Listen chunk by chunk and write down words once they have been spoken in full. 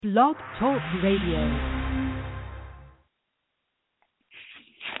Blog Talk Radio.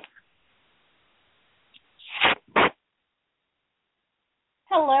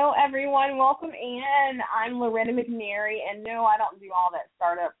 Hello, everyone. Welcome in. I'm Loretta McNary, and no, I don't do all that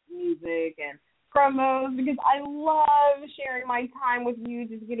startup music and promos because I love sharing my time with you,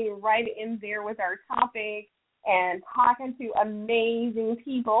 just getting right in there with our topic and talking to amazing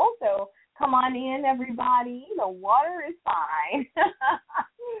people. So come on in, everybody. The water is fine.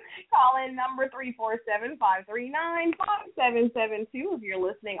 Call in number 347-539-5772. If you're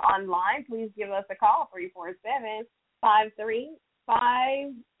listening online, please give us a call,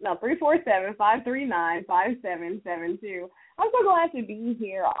 347-539-5772. I'm so glad to be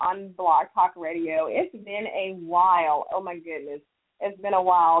here on Blog Talk Radio. It's been a while. Oh, my goodness. It's been a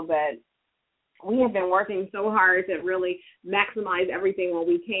while, but we have been working so hard to really maximize everything when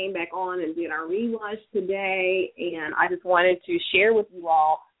we came back on and did our relaunch today. And I just wanted to share with you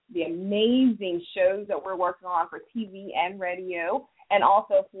all the amazing shows that we're working on for TV and radio, and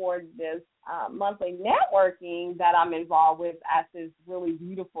also for this monthly networking that I'm involved with at this really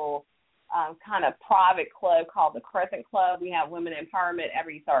beautiful kind of private club called the Crescent Club. We have Women Empowerment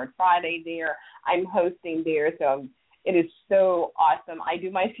every third Friday there. I'm hosting there, so it is so awesome. I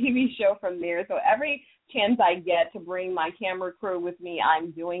do my TV show from there, so every chance I get to bring my camera crew with me,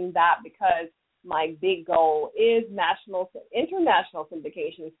 I'm doing that because my big goal is international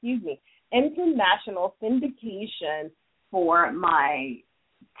syndication for my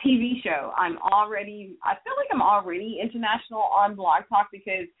TV show. I feel like I'm already international on Blog Talk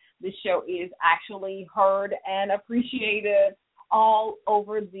because the show is actually heard and appreciated all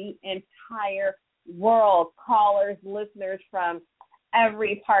over the entire world. Callers, listeners from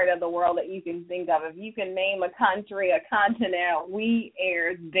every part of the world that you can think of. If you can name a country, a continent, we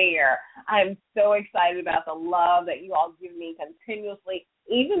air there. I'm so excited about the love that you all give me continuously,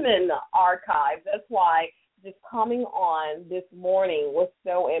 even in the archives. That's why just coming on this morning was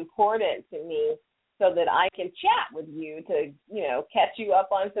so important to me, so that I can chat with you to, catch you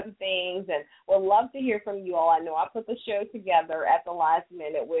up on some things, and would love to hear from you all. I know I put the show together at the last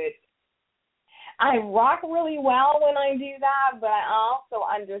minute, which I rock really well when I do that, but I also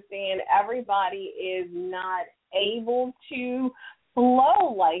understand everybody is not able to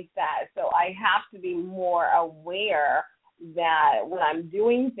flow like that. So I have to be more aware that when I'm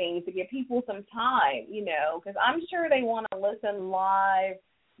doing things to give people some time, because I'm sure they want to listen live.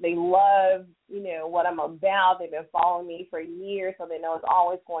 They love, what I'm about. They've been following me for years, so they know it's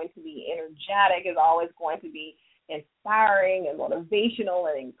always going to be energetic. It's always going to be inspiring and motivational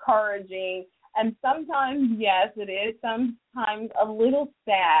and encouraging. And sometimes, yes, it is sometimes a little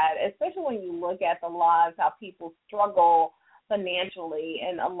sad, especially when you look at the lives, how people struggle financially.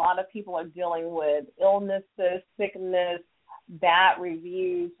 And a lot of people are dealing with illnesses, sickness, bad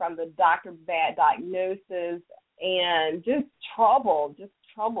reviews from the doctor, bad diagnosis, and just trouble.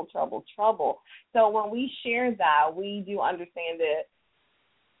 So when we share that, we do understand that,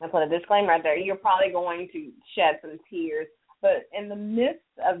 I put a disclaimer right there, you're probably going to shed some tears. But in the midst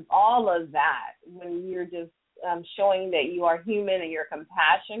of all of that, when you're just showing that you are human and your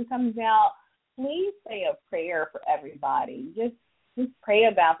compassion comes out, please say a prayer for everybody. Just pray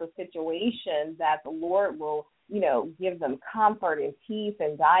about the situation, that the Lord will, give them comfort and peace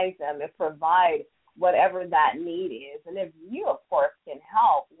and guide them and provide whatever that need is. And if you, of course, can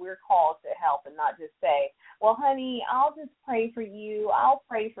help, we're called to help and not just say, well, honey, I'll just pray for you. I'll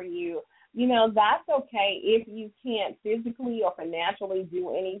pray for you. That's okay if you can't physically or financially do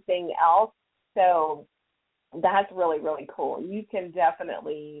anything else. So that's really, really cool. You can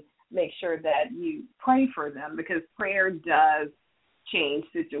definitely make sure that you pray for them, because prayer does change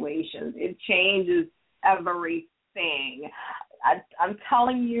situations. It changes everything. I'm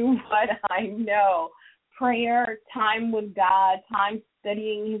telling you what I know. Prayer, time with God, time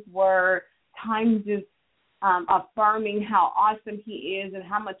studying His Word, time just affirming how awesome He is and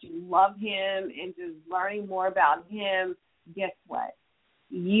how much you love Him, and just learning more about Him. Guess what?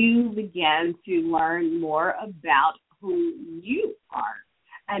 You begin to learn more about who you are.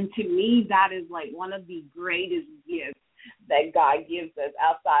 And to me, that is like one of the greatest gifts that God gives us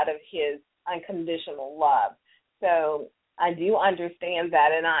outside of His unconditional love. So I do understand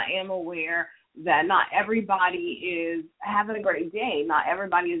that, and I am aware that not everybody is having a great day. Not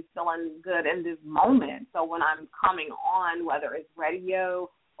everybody is feeling good in this moment. So when I'm coming on, whether it's radio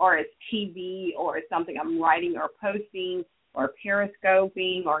or it's TV or it's something I'm writing or posting or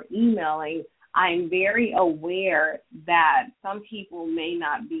periscoping or emailing, I'm very aware that some people may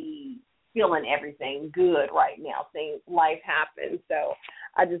not be feeling everything good right now. Life happens. So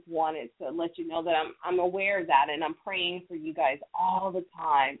I just wanted to let you know that I'm aware of that, and I'm praying for you guys all the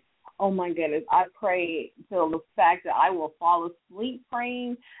time. Oh, my goodness. I pray till the fact that I will fall asleep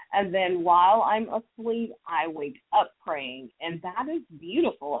praying, and then while I'm asleep, I wake up praying, and that is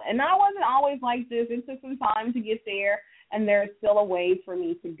beautiful. And I wasn't always like this. It took some time to get there, and there's still a way for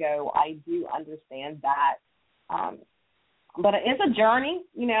me to go. I do understand that. But it's a journey.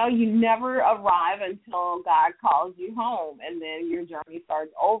 You know, you never arrive until God calls you home, and then your journey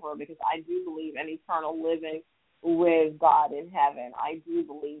starts over, because I do believe in eternal living with God in heaven. I do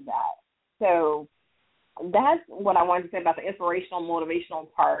believe that. So that's what I wanted to say about the inspirational,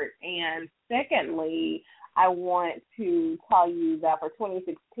 motivational part. And secondly, I want to tell you that for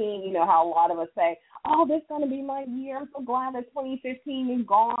 2016, you know how a lot of us say, oh, this is going to be my year. I'm so glad that 2015 is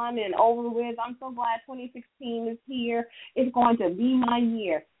gone and over with. I'm so glad 2016 is here. It's going to be my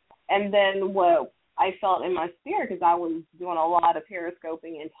year. And then what I felt in my spirit, because I was doing a lot of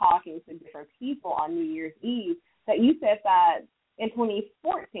periscoping and talking to different people on New Year's Eve, that you said that in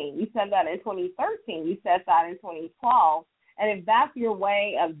 2014, you said that in 2013, you said that in 2012. And if that's your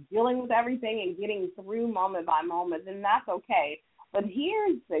way of dealing with everything and getting through moment by moment, then that's okay. But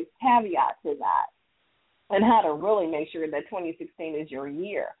here's the caveat to that, and how to really make sure that 2016 is your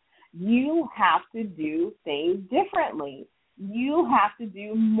year. You have to do things differently. You have to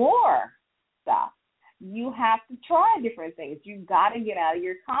do more stuff. You have to try different things. You've got to get out of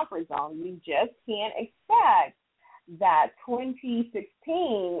your comfort zone. You just can't expect that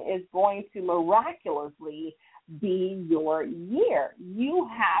 2016 is going to miraculously be your year. You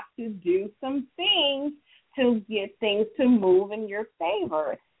have to do some things to get things to move in your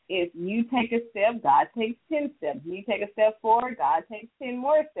favor. If you take a step, God takes 10 steps. You take a step forward, God takes 10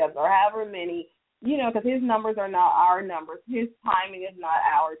 more steps, or however many, you know, because his numbers are not our numbers. His timing is not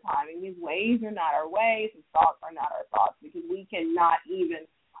our timing. His ways are not our ways. His thoughts are not our thoughts, because we cannot even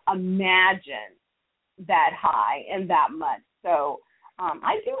imagine that high and that much. So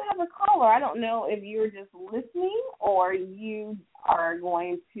I do have a caller. I don't know if you're just listening or you are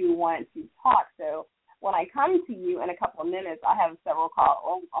going to want to talk. So when I come to you in a couple of minutes, I have several calls.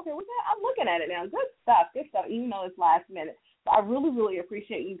 Oh, okay, I'm looking at it now. Good stuff, even though it's last minute. So I really, really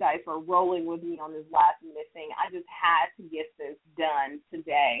appreciate you guys for rolling with me on this last minute thing. I just had to get this done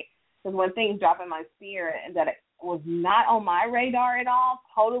today, because when things drop in my spirit that it was not on my radar at all,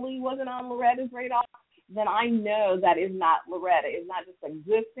 totally wasn't on Loretta's radar, then I know that is not Loretta. It's not just a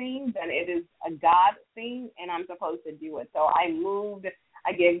good thing, then it is a God thing, and I'm supposed to do it. So I moved.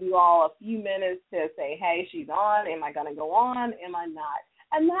 I gave you all a few minutes to say, hey, she's on. Am I going to go on? Am I not?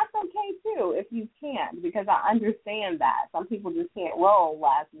 And that's okay, too, if you can't, because I understand that. Some people just can't roll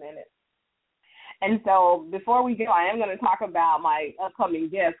last minute. And so before we go, I am going to talk about my upcoming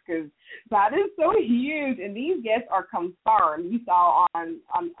guests, because that is so huge, and these guests are confirmed. You saw on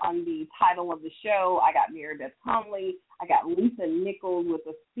the title of the show, I got Marybeth Conley. I got Lisa Nichols with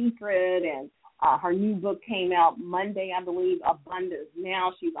The Secret, and her new book came out Monday, I believe, Abundance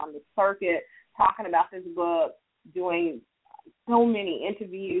Now. She's on the circuit talking about this book, doing so many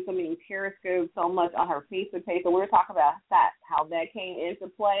interviews, so many periscopes, so much on her Facebook page. So we're talking about that, how that came into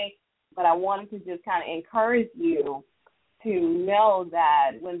play. But I wanted to just kind of encourage you to know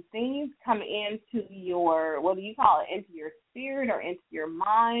that when things come into your, whether you call it into your spirit or into your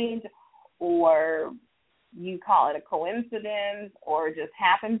mind, or you call it a coincidence or just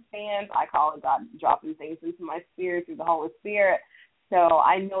happenstance, I call it God dropping things into my spirit through the Holy Spirit. So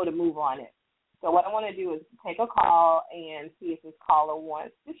I know to move on it. So what I want to do is take a call and see if this caller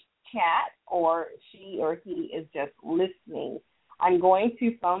wants to chat or she or he is just listening. I'm going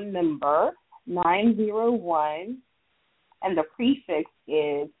to phone number 901, and the prefix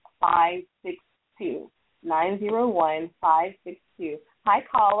is 562. 901-562. Hi,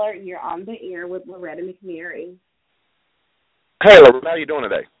 caller. You're on the air with Loretta McNary. Hey, Loretta. How are you doing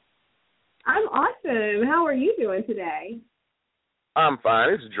today? I'm awesome. How are you doing today? I'm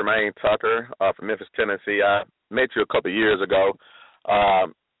fine. This is Jermaine Tucker from Memphis, Tennessee. I met you a couple of years ago.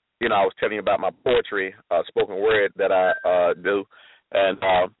 I was telling you about my poetry, spoken word that I do, and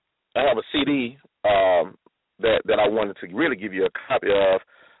I have a CD that I wanted to really give you a copy of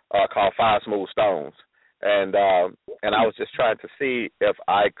called Five Smooth Stones, and I was just trying to see if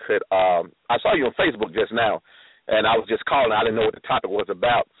I could. I saw you on Facebook just now, and I was just calling. I didn't know what the topic was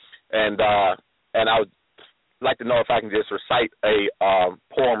about, and I would like to know if I can just recite a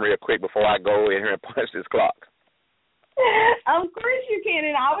poem real quick before I go in here and punch this clock. Of course you can,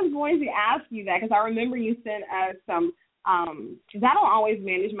 and I was going to ask you that because I remember you sent us some, because I don't always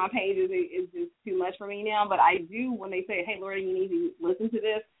manage my pages. It's just too much for me now, but I do when they say, hey, Loretta, you need to listen to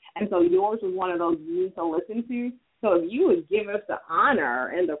this, and so yours was one of those you need to listen to. So if you would give us the honor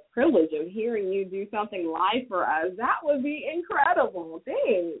and the privilege of hearing you do something live for us, that would be incredible.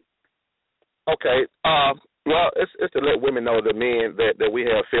 Thanks. Okay. Well, it's to let women know, the men, that we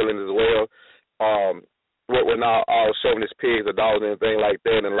have feelings as well. We're not all chauvinist pigs or dogs or anything like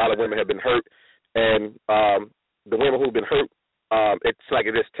that, and a lot of women have been hurt. And the women who've been hurt, it's like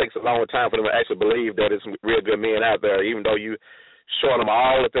it just takes a long time for them to actually believe that there's some real good men out there, even though you showing them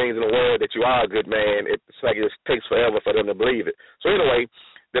all the things in the world that you are a good man. It's like it just takes forever for them to believe it. So anyway,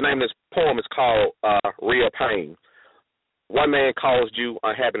 the name of this poem is called Real Pain. One man caused you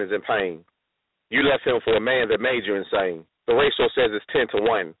unhappiness and pain. You left him for a man that made you insane. The ratio says it's 10 to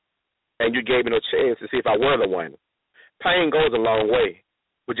 1, and you gave me no chance to see if I were the one. Pain goes a long way,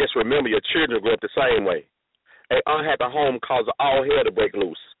 but just remember your children grew up the same way. An unhappy home causes all hell to break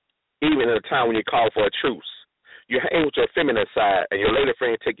loose, even in a time when you call for a truce. You hang with your feminine side, and your lady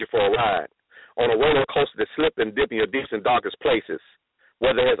friend take you for a ride on a roller coaster that slipped and dipped in your deepest and darkest places,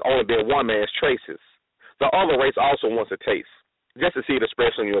 where there has only been one man's traces. The other race also wants a taste, just to see the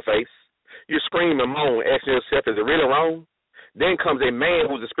expression on your face. You scream and moan, asking yourself, is it really wrong? Then comes a man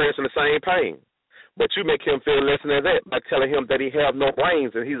who's experiencing the same pain, but you make him feel less than that by telling him that he has no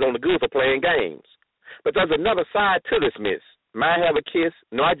brains and he's only good for playing games. But there's another side to this miss. Might have a kiss?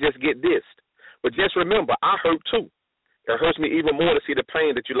 No, I just get dissed. But just remember, I hurt too. It hurts me even more to see the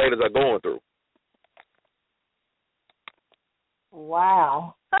pain that you ladies are going through.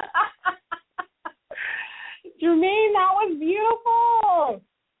 Wow. Jermaine, that was beautiful.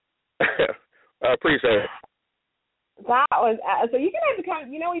 I appreciate it. That was so. You can have to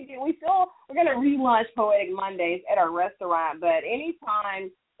come. You know, we're going to relaunch Poetic Mondays at our restaurant. But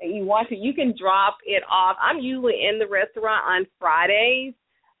anytime that you want to, you can drop it off. I'm usually in the restaurant on Fridays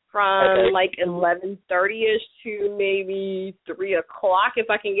from like 11:30ish to maybe 3 o'clock if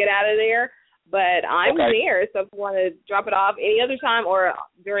I can get out of there. But I'm there, so if you want to drop it off any other time or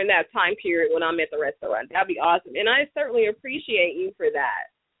during that time period when I'm at the restaurant, that'd be awesome. And I certainly appreciate you for that.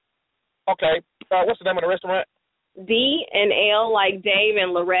 Okay. What's the name of the restaurant? D and L, like Dave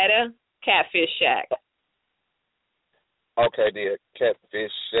and Loretta, Catfish Shack. Okay, dear.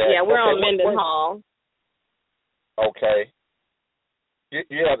 Catfish Shack. Yeah, we're on Mendenhall. Okay.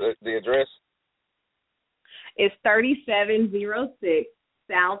 You have the address? It's 3706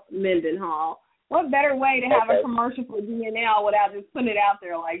 South Mendenhall. What better way to have a commercial for DNL without just putting it out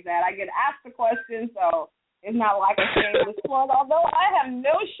there like that? I get asked the question, so it's not like a shameless plug, although I have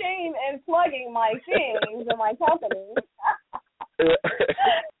no shame in plugging my things and my company. But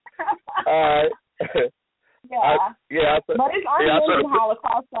it's on Mendenhall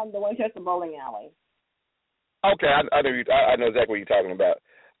across from the Winchester Bowling Alley. Okay, I know exactly what you're talking about.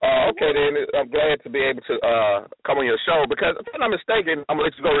 Okay, then I'm glad to be able to come on your show because if I'm not mistaken, I'm going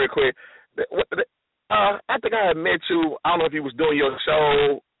to let you go real quick. I think I had met you, I don't know if you was doing your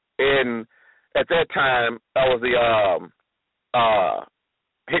show at that time, that was the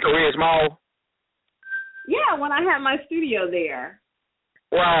Hickory Ridge Mall. Yeah, when I had my studio there.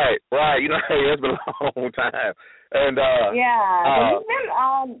 Right. You know, hey, it's been a long time. And it's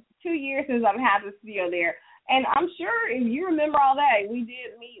been 2 years since I've had the studio there. And I'm sure if you remember all that, we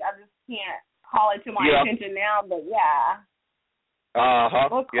did meet. I just can't call it to my attention now, but yeah. Well,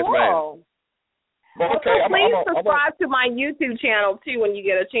 cool. Yes, ma'am. Okay, please subscribe to my YouTube channel, too, when you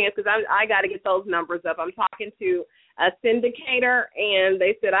get a chance, because I got to get those numbers up. I'm talking to a syndicator, and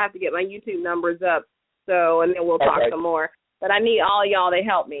they said I have to get my YouTube numbers up, and then we'll talk some more. But I need all y'all to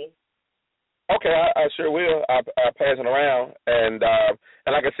help me. Okay, I sure will. I'll pass it around. And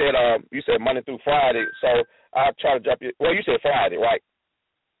like I said, you said Monday through Friday, so I'll try to drop you. Well, you said Friday, right?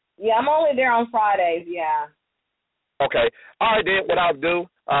 Yeah, I'm only there on Fridays, yeah. Okay. All right, then, what I'll do,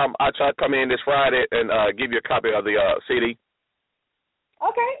 I'll try to come in this Friday and give you a copy of the CD.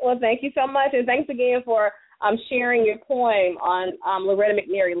 Okay. Well, thank you so much, and thanks again for sharing your poem on Loretta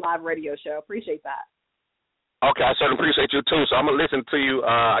McNary Live Radio Show. Appreciate that. Okay, I certainly appreciate you, too. So I'm going to listen to you.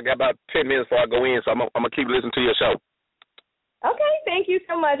 I got about 10 minutes before I go in, so I'm going to keep listening to your show. Okay, thank you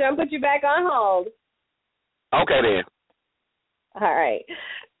so much. I'm going to put you back on hold. Okay, then. All right.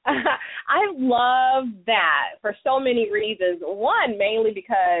 I love that for so many reasons. One, mainly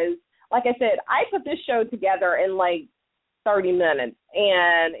because, like I said, I put this show together in like 30 minutes,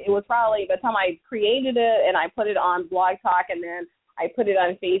 and it was probably by the time I created it and I put it on Blog Talk and then I put it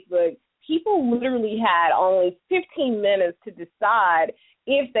on Facebook, people literally had only 15 minutes to decide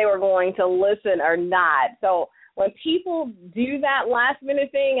if they were going to listen or not. So when people do that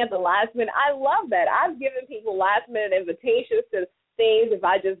last-minute thing at the last minute, I love that. I've given people last-minute invitations to things. If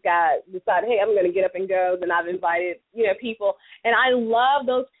I just decide, hey, I'm going to get up and go, then I've invited, people. And I love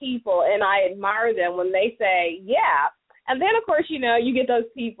those people, and I admire them when they say, yeah. And then, of course, you get those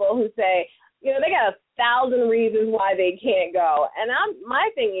people who say, they got 1,000 reasons why they can't go. And my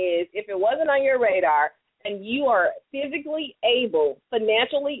thing is, if it wasn't on your radar and you are physically able,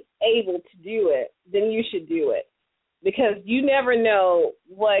 financially able to do it, then you should do it. Because you never know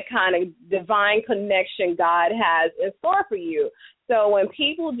what kind of divine connection God has in store for you. So when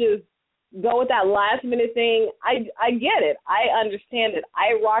people just go with that last-minute thing, I get it. I understand it.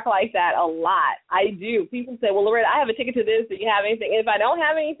 I rock like that a lot. I do. People say, well, Loretta, I have a ticket to this. Do you have anything? And if I don't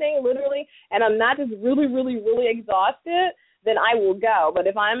have anything, literally, and I'm not just really, really, really exhausted, then I will go. But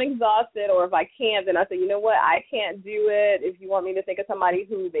if I'm exhausted or if I can't, then I say, you know what, I can't do it. If you want me to think of somebody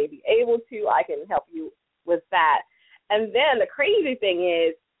who may be able to, I can help you with that. And then the crazy thing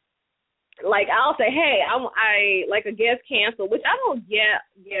is, like, I'll say, hey, I like a guest cancel, which I don't get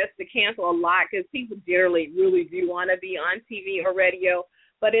guests to cancel a lot because people generally really do want to be on TV or radio.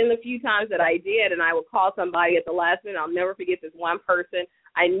 But in the few times that I did, and I would call somebody at the last minute, I'll never forget this one person.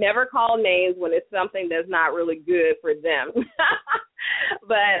 I never call names when it's something that's not really good for them.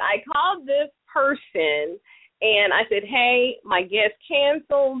 But I called this person, and I said, hey, my guest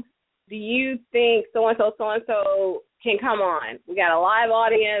canceled. Do you think so-and-so can come on? We got a live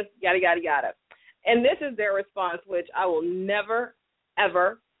audience, yada, yada, yada. And this is their response, which I will never,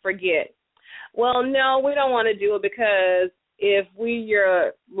 ever forget. Well, no, we don't want to do it because if we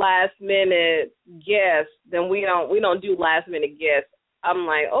your last-minute guest, then we don't do last-minute guests. I'm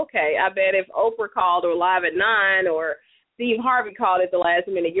like, okay, I bet if Oprah called or Live at 9 or Steve Harvey called at the last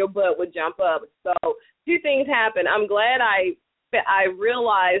minute, your butt would jump up. So two things happened. I'm glad I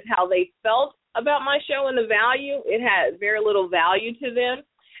realized how they felt about my show and the value. It had very little value to them.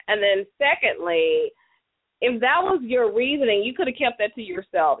 And then secondly, if that was your reasoning, you could have kept that to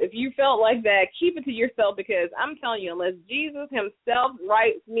yourself. If you felt like that, keep it to yourself, because I'm telling you, unless Jesus himself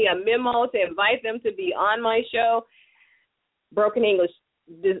writes me a memo to invite them to be on my show, broken English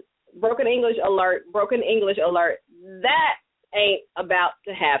alert, that ain't about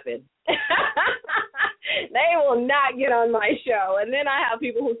to happen. They will not get on my show. And then I have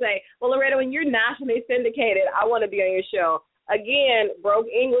people who say, well, Loretta, when you're nationally syndicated, I want to be on your show. Again, broke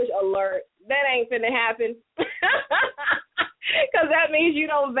English alert, that ain't finna happen. Because that means you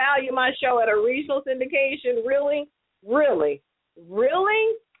don't value my show at a regional syndication. Really?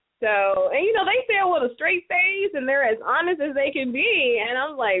 So, and they say it with a straight face, and they're as honest as they can be. And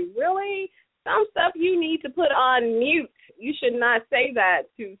I'm like, really? Some stuff you need to put on mute. You should not say that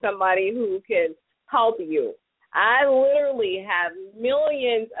to somebody who can help you. I literally have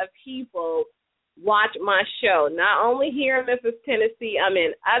millions of people watch my show, not only here in Memphis, Tennessee. I'm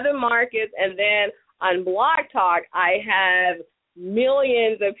in other markets, and then on Blog Talk, I have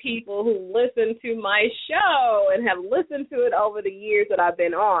millions of people who listen to my show and have listened to it over the years that I've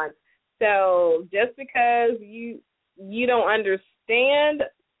been on. So just because you don't understand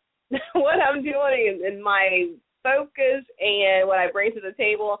what I'm doing and my focus and what I bring to the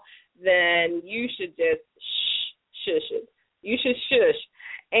table, then you should just shush it. You should shush.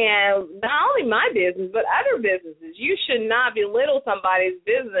 And not only my business, but other businesses. You should not belittle somebody's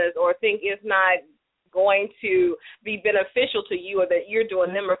business or think it's not going to be beneficial to you or that you're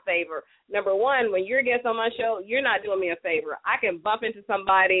doing them a favor. Number one, when you're a guest on my show, you're not doing me a favor. I can bump into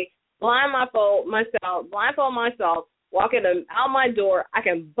somebody, blindfold myself, walk out my door. I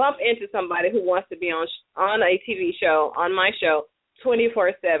can bump into somebody who wants to be on a TV show, on my show,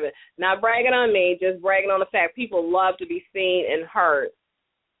 24/7. Not bragging on me, just bragging on the fact people love to be seen and heard.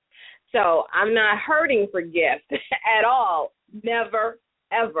 So I'm not hurting for gifts at all. Never,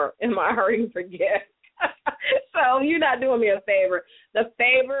 ever am I hurting for gifts. So you're not doing me a favor. The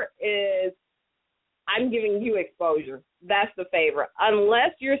favor is I'm giving you exposure. That's the favor.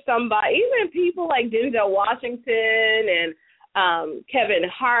 Unless you're somebody, even people like Denzel Washington and Kevin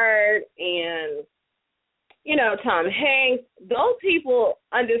Hart and, Tom Hanks, those people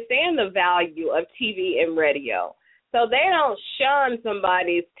understand the value of TV and radio. So they don't shun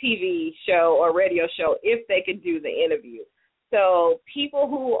somebody's TV show or radio show if they could do the interview. So people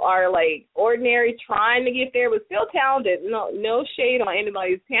who are like ordinary trying to get there but still talented, no shade on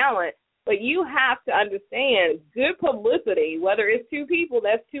anybody's talent, but you have to understand good publicity, whether it's two people,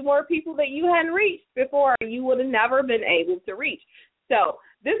 that's two more people that you hadn't reached before you would have never been able to reach. So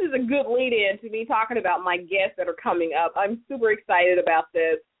this is a good lead-in to me talking about my guests that are coming up. I'm super excited about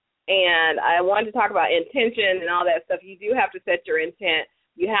this, and I wanted to talk about intention and all that stuff. You do have to set your intent.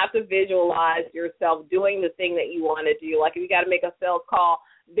 You have to visualize yourself doing the thing that you want to do. Like if you got to make a sales call,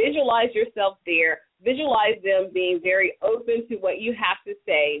 Visualize yourself there. Visualize them being very open to what you have to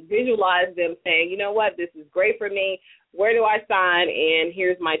say. Visualize them saying, you know what, this is great for me. Where do I sign? And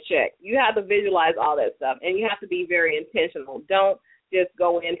here's my check. You have to visualize all that stuff, and you have to be very intentional. Don't just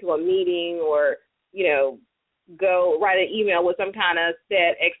go into a meeting or, go write an email with some kind of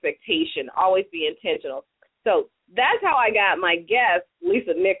set expectation. Always be intentional. So that's how I got my guest,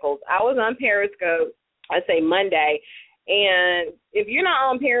 Lisa Nichols. I was on Periscope, I'd say Monday, and if you're not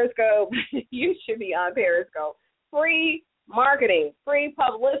on Periscope, you should be on Periscope. Free marketing, free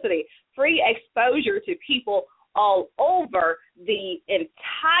publicity, free exposure to people all over the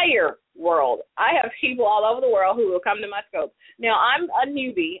entire world. I have people all over the world who will come to my scope. Now, I'm a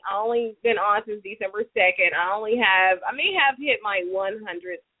newbie. I've only been on since December 2nd. I may have hit my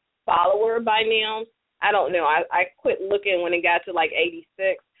 100th follower by now. I don't know. I quit looking when it got to like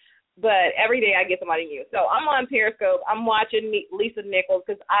 86. But every day I get somebody new. So I'm on Periscope. I'm watching Lisa Nichols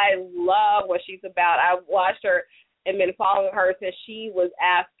because I love what she's about. I've watched her and been following her since she was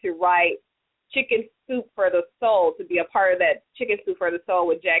asked to write Chicken Soup for the Soul, to be a part of that Chicken Soup for the Soul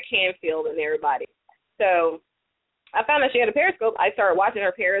with Jack Canfield and everybody. So I found out she had a Periscope. I started watching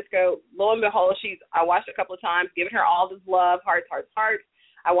her Periscope. Lo and behold, I watched her a couple of times, giving her all this love, hearts, hearts, hearts.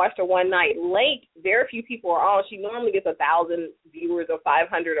 I watched her one night late. Very few people are on. She normally gets 1,000 viewers or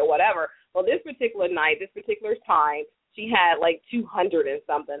 500 or whatever. Well, this particular night, this particular time, she had like 200 and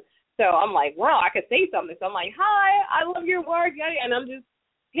something. So I'm like, wow, I could say something. So I'm like, hi, I love your work. And I'm just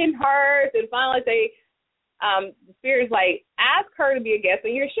hitting hearts. And finally the Spirit's like, ask her to be a guest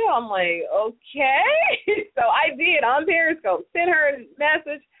on your show. I'm like, okay. So I did on Periscope. Sent her a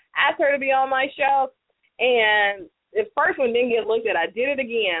message, asked her to be on my show. And the first one didn't get looked at. I did it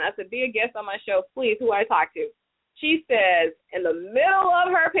again. I said, be a guest on my show, please. Who I talk to? She says, in the middle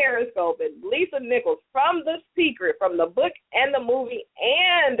of her Periscope, and Lisa Nichols, from The Secret, from the book and the movie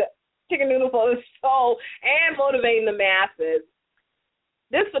and Chicken Noodle for the Soul and Motivating the Masses,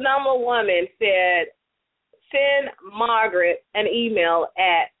 this phenomenal woman said, send Margaret an email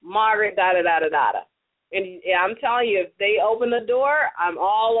at Margaret da-da-da-da-da. And I'm telling you, if they open the door, I'm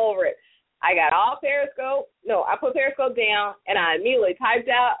all over it. I got all Periscope. No, I put Periscope down, and I immediately typed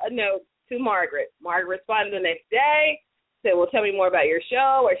out a note to Margaret. Margaret responded the next day, said, well, tell me more about your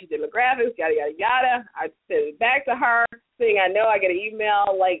show, where's your demographics, yada, yada, yada. I sent it back to her. Thing I know, I get an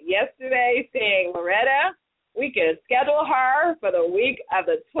email like yesterday saying, Loretta, we can schedule her for the week of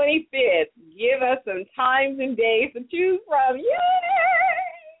the 25th. Give us some times and days to choose from. Yay!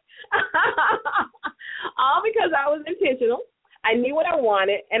 All because I was intentional. I knew what I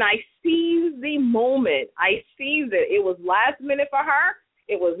wanted, and I seized the moment. I seized it. It was last minute for her.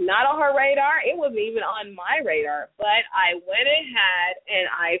 It was not on her radar. It wasn't even on my radar. But I went ahead, and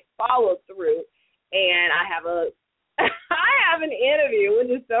I followed through, and I have an interview,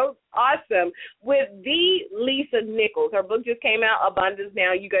 which is so awesome, with the Lisa Nichols. Her book just came out, Abundance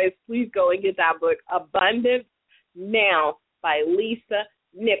Now. You guys, please go and get that book, Abundance Now by Lisa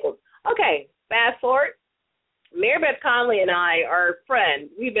Nichols. Okay, fast forward. Marybeth Conley and I are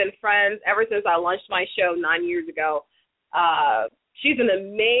friends. We've been friends ever since I launched my show 9 years ago. She's an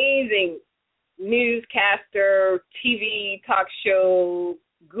amazing newscaster, TV, talk show,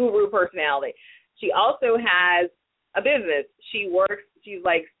 guru personality. She also has a business. She's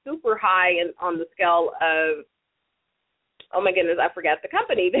like super high on the scale of, oh my goodness, I forgot the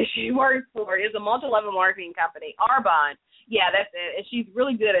company that she works for. It's a multi-level marketing company, Arbonne. Yeah, that's it. And she's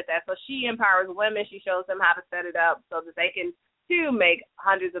really good at that. So she empowers women. She shows them how to set it up so that they can, too, make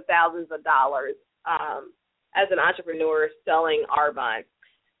hundreds of thousands of dollars as an entrepreneur selling Arbonne.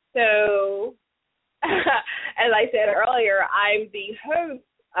 So, as I said earlier, I'm the host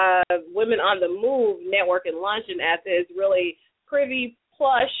of Women on the Move Network and Luncheon at this really privy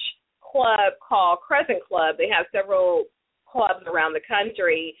plush club called Crescent Club. They have several clubs around the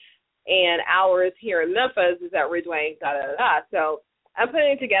country, and ours here in Memphis is at Ridgeway, So I'm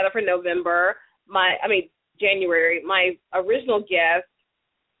putting it together for January. My original guest,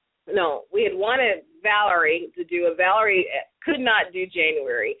 we had wanted Valerie to do it. Valerie could not do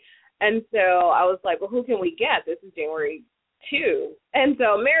January. And so I was like, well, who can we get? This is January 2. And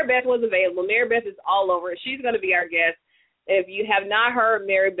so Marybeth was available. Marybeth is all over it. She's going to be our guest. If you have not heard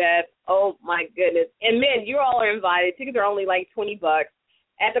Marybeth, oh, my goodness. And men, you all are invited. Tickets are only like $20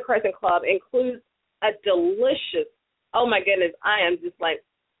 at the Crescent Club. Includes a delicious, oh, my goodness, I am just like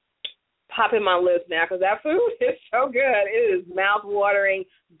popping my lips now because that food is so good. It is mouth-watering,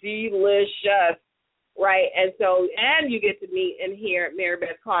 delicious, right? And you get to meet and hear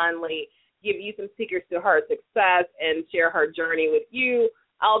Marybeth Conley give you some secrets to her success and share her journey with you.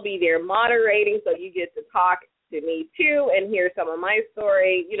 I'll be there moderating, so you get to talk to me too and hear some of my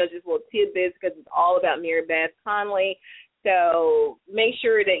story, just little tidbits because it's all about Marybeth Conley. So make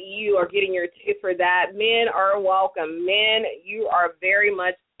sure that you are getting your tickets for that. Men are welcome. Men, you are very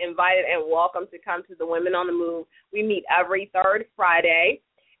much invited and welcome to come to the Women on the Move. We meet every third Friday,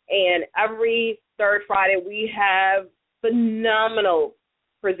 and every third Friday we have phenomenal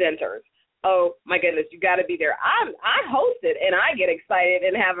presenters. Oh, my goodness, you got to be there. I host it, and I get excited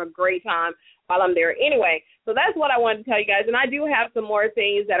and have a great time while I'm there. Anyway, so that's what I wanted to tell you guys, and I do have some more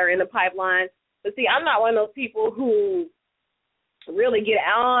things that are in the pipeline. But, see, I'm not one of those people who really get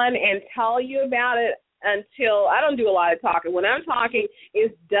on and tell you about it until I don't do a lot of talking. When I'm talking,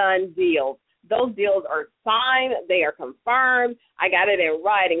 it's done deals. Those deals are signed. They are confirmed. I got it in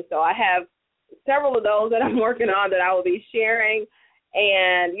writing. So I have several of those that I'm working on that I will be sharing,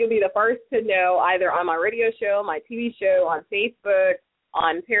 and you'll be the first to know either on my radio show, my TV show, on Facebook,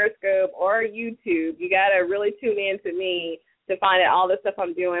 on Periscope, or YouTube. You got to really tune in to me to find out all the stuff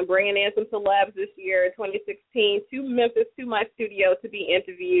I'm doing, bringing in some celebs this year, 2016, to Memphis, to my studio to be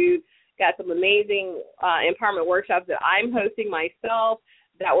interviewed. Got some amazing empowerment workshops that I'm hosting myself.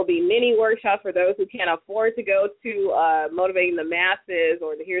 That will be mini workshops for those who can't afford to go to Motivating the Masses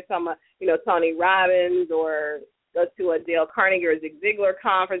or to hear some, Tony Robbins or go to a Dale Carnegie or Zig Ziglar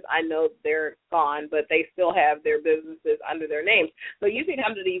conference. I know they're gone, but they still have their businesses under their names. So you can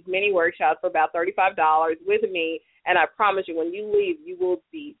come to these mini workshops for about $35 with me, and I promise you when you leave, you will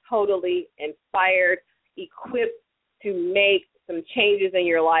be totally inspired, equipped to make some changes in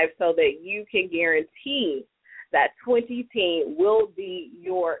your life so that you can guarantee that 2010 will be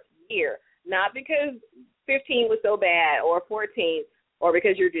your year. Not because 15 was so bad or 14 or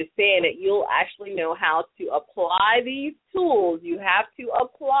because you're just saying it. You'll actually know how to apply these tools. You have to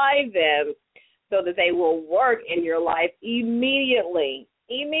apply them so that they will work in your life immediately.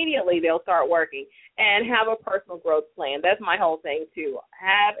 Immediately they'll start working. And have a personal growth plan. That's my whole thing, too.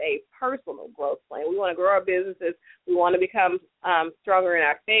 Have a personal growth plan. We want to grow our businesses. We want to become stronger in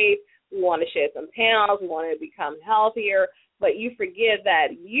our faith. We want to shed some pounds. We want to become healthier. But you forget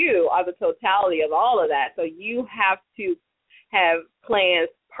that you are the totality of all of that. So you have to have plans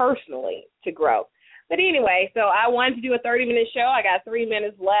personally to grow. But anyway, so I wanted to do a 30-minute show. I got 3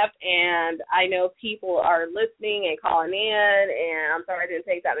 minutes left, and I know people are listening and calling in, and I'm sorry I didn't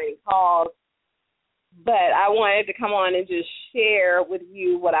take that many calls. But I wanted to come on and just share with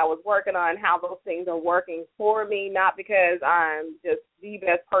you what I was working on, how those things are working for me, not because I'm just the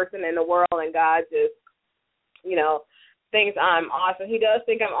best person in the world and God just, thinks I'm awesome. He does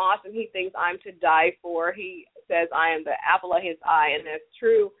think I'm awesome. He thinks I'm to die for. He says I am the apple of his eye, and that's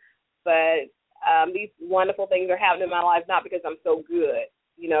true. But these wonderful things are happening in my life not because I'm so good,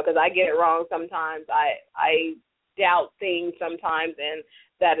 because I get it wrong sometimes. I doubt things sometimes, and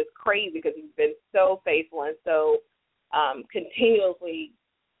that is crazy because he's been so faithful and so continuously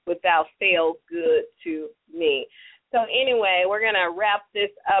without fail good to me. So anyway, we're going to wrap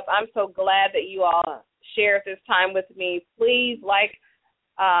this up. I'm so glad that you all shared this time with me. Please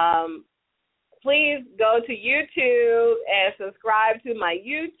please go to YouTube and subscribe to my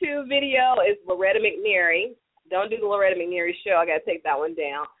YouTube video. It's Loretta McNary. Don't do the Loretta McNary show. I got to take that one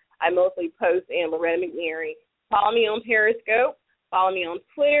down. I mostly post in Loretta McNary. Follow me on Periscope. Follow me on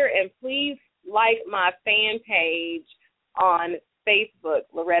Twitter, and please like my fan page on Facebook,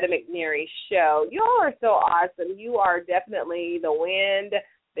 Loretta McNary Show. You all are so awesome. You are definitely the wind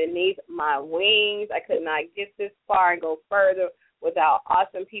beneath my wings. I could not get this far and go further without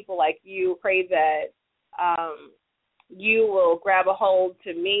awesome people like you. Pray that you will grab a hold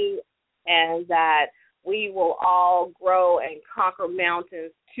to me and that we will all grow and conquer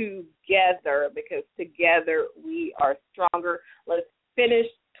mountains together, because together we are stronger. Let's finish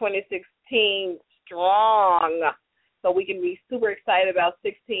 2016 strong so we can be super excited about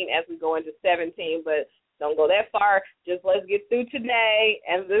 16 as we go into 17, but don't go that far. Just let's get through today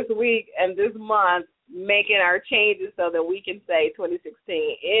and this week and this month making our changes so that we can say 2016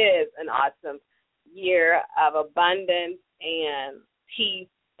 is an awesome year of abundance and peace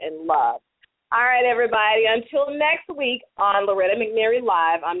and love. All right, everybody, until next week on Loretta McNary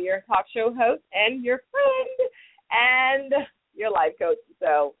Live, I'm your talk show host and your friend and your life coach.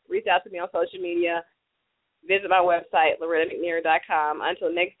 So reach out to me on social media. Visit my website, lorettamcnair.com.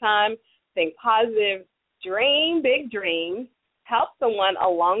 Until next time, think positive, dream big dreams, help someone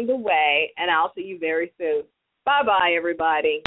along the way, and I'll see you very soon. Bye-bye, everybody.